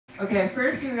Okay,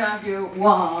 first you're gonna do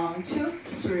 1, 2,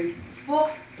 3,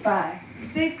 4, 5,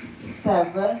 6,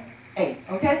 7, 8.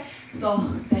 Okay, so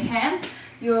the hands,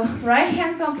 your right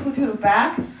hand gonna put to the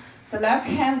back, the left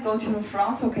hand go to the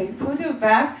front. Okay, you put to the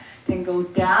back, then go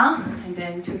down, and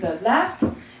then to the left,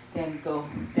 then go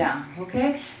down.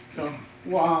 Okay, so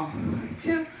 1,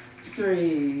 2,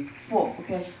 3, 4.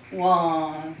 Okay,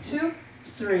 1, 2,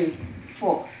 3,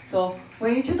 4. So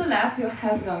when you to the left, your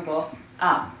head's gonna go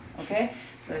up. Okay,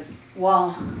 so it's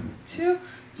 1, 2,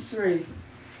 3,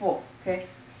 4. Okay,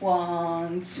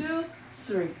 1, 2,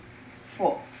 3,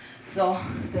 4. So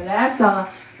the left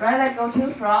right leg go to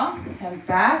the front and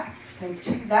back, then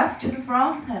left to the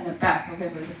front and then back. Okay,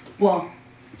 so it's 1,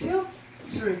 2,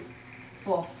 3,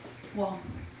 4. 1,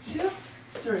 2,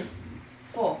 3,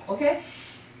 4. Okay,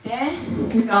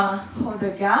 then you're gonna hold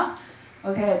the gun.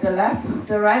 Okay,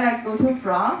 the right leg go to the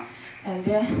front, and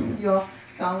then you're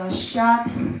gonna shut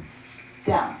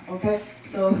down. Okay,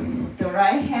 so the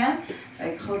right hand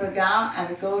like hold the gun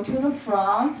and go to the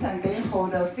front, and then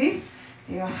hold the fist.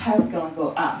 Your head's gonna go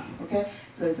up. Okay,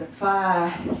 so it's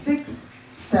 5, 6,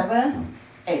 7,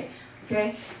 8.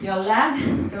 Okay, your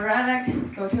leg, the right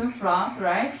leg go to the front,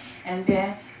 right? And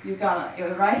then your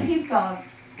right hip gonna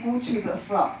move to the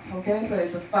front. Okay, so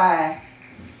it's 5,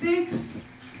 6,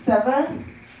 7,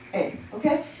 8.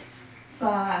 Okay,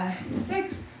 5,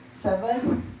 6,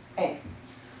 7, 8.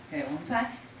 Okay, one time.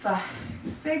 5,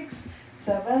 6,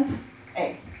 7,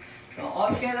 8. So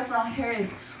all together from here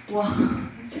is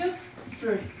 1, 2,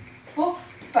 3, 4,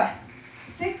 5,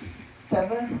 6,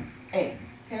 7, 8.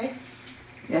 Okay.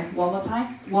 Yeah, one more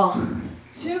time. 1,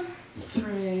 2,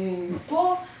 3,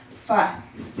 4, 5,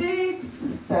 6,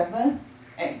 7,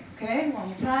 8. Okay, one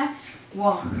more time.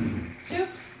 1, 2,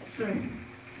 3,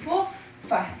 4,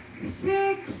 5,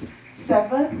 6,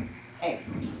 7, 8.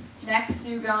 Next,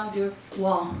 you're gonna do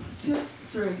 1, 2,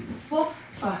 3, 4,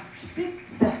 5,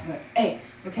 6, 7, 8.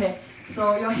 Okay,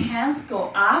 so your hands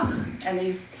go up and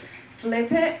you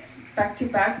flip it back to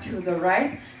the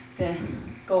right,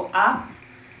 then go up,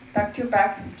 back to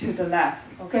the left.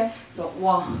 Okay, so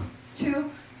 1,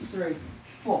 2, 3,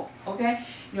 4. Okay,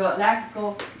 your leg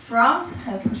go front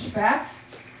and push back,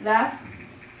 left,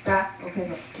 back. Okay,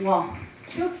 so 1,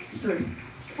 2, 3,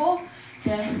 4.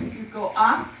 Then you go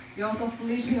up. You also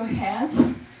flip your hands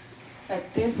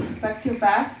like this, back to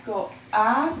back, go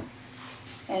up,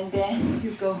 and then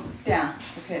you go down.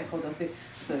 Okay, hold the feet.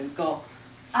 So you go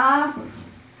up,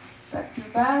 back to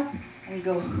back, and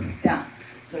go down.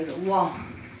 So it's 1,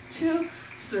 2,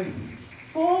 3,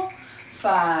 4,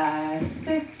 5,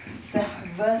 6,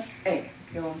 7, 8.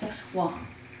 Okay, one more time. 1,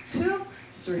 2,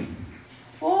 3,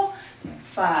 4,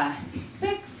 5,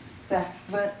 6,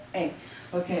 7, 8.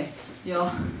 Okay, your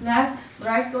leg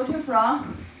right go to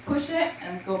front, push it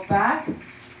and go back.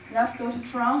 Left go to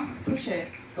front, push it,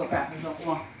 go back. So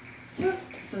 1, 2,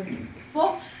 3,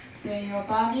 4. Then your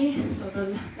body, so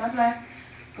the left leg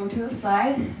go to the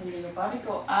side, and then your body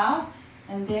go up,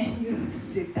 and then you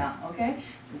sit down. Okay,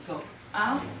 so go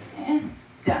up and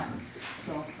down.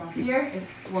 So from here is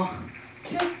 1,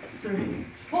 2, 3,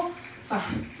 4,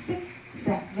 5, 6,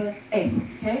 7, 8.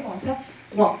 Okay, one time.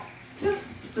 1, 2,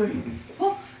 3,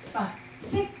 4, 5,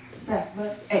 6, 7,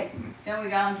 8. Then we're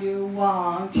gonna do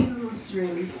 1, 2,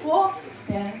 3, 4,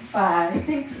 then 5,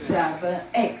 6, 7,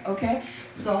 8. Okay,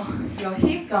 so your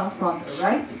hip comes from the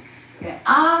right, then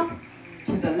up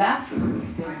to the left,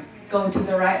 then go to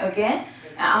the right again,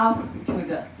 and up to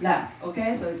the left.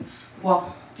 Okay, so it's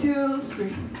 1, 2, 3,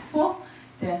 4,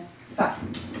 then 5,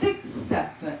 6,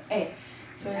 7, 8.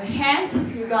 So your hands,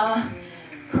 you're gonna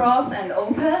cross and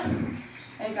open.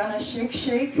 And you're gonna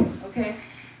shake, okay?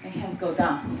 And hands go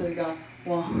down. So you go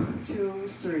 1, 2,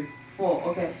 3, 4.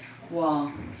 Okay,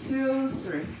 1, 2,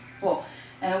 3, 4.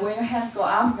 And when your hands go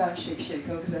up, you're gonna shake.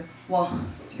 Okay, so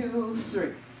 1, 2,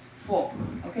 3, 4.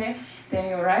 Okay. Then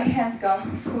your right hand's gonna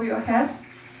pull your hands,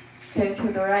 okay,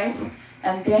 to the right,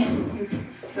 and then you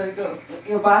go.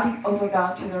 Your body also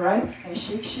down to the right and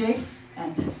shake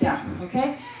and down.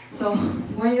 Okay. So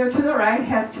when you're to the right,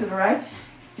 hands to the right.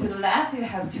 To the left, your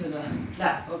hands to the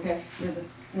left. Okay, there's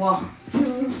 1,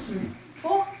 2, 3,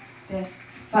 4, then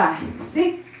 5,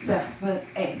 6, 7,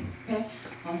 8. Okay,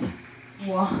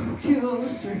 1, 2,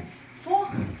 3, 4,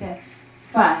 then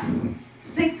 5,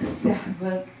 6,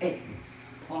 7, 8.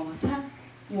 One more time.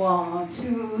 1,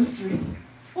 2, 3,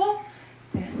 4,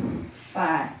 then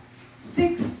 5,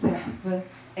 6, 7,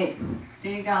 8.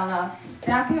 Then you're gonna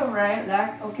step your right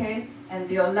leg, okay, and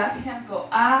your left hand go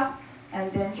up. And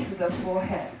then to the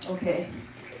forehead, okay?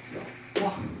 So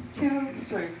 1, 2,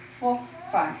 3, 4,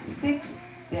 5, 6,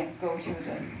 then go to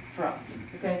the front,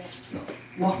 okay? So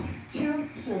 1, 2,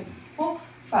 3, 4,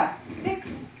 5,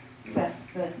 6, 7,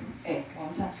 8. One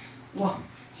more time. 1,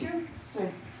 2, 3,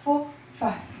 4,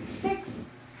 5, 6,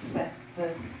 7,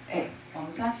 8. One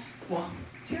more time. 1,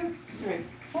 2, 3,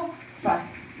 4, 5,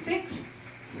 6,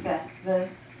 7,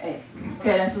 8.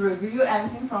 Okay, let's review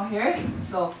everything from here.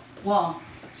 So 1,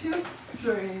 2,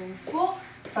 3, 4,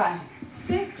 5,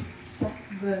 6,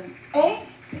 7, 8.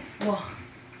 1,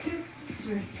 2,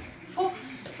 3, 4,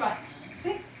 5,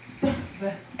 6,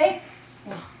 7, 8.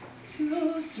 1,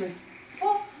 2, 3,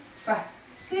 4, 5,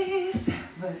 6,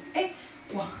 7, 8.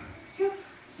 1, 2,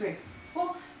 3,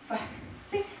 4, 5,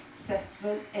 6,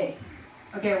 7, 8.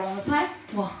 Okay, one more time.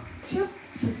 1, 2,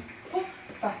 3, 4,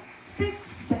 5, 6,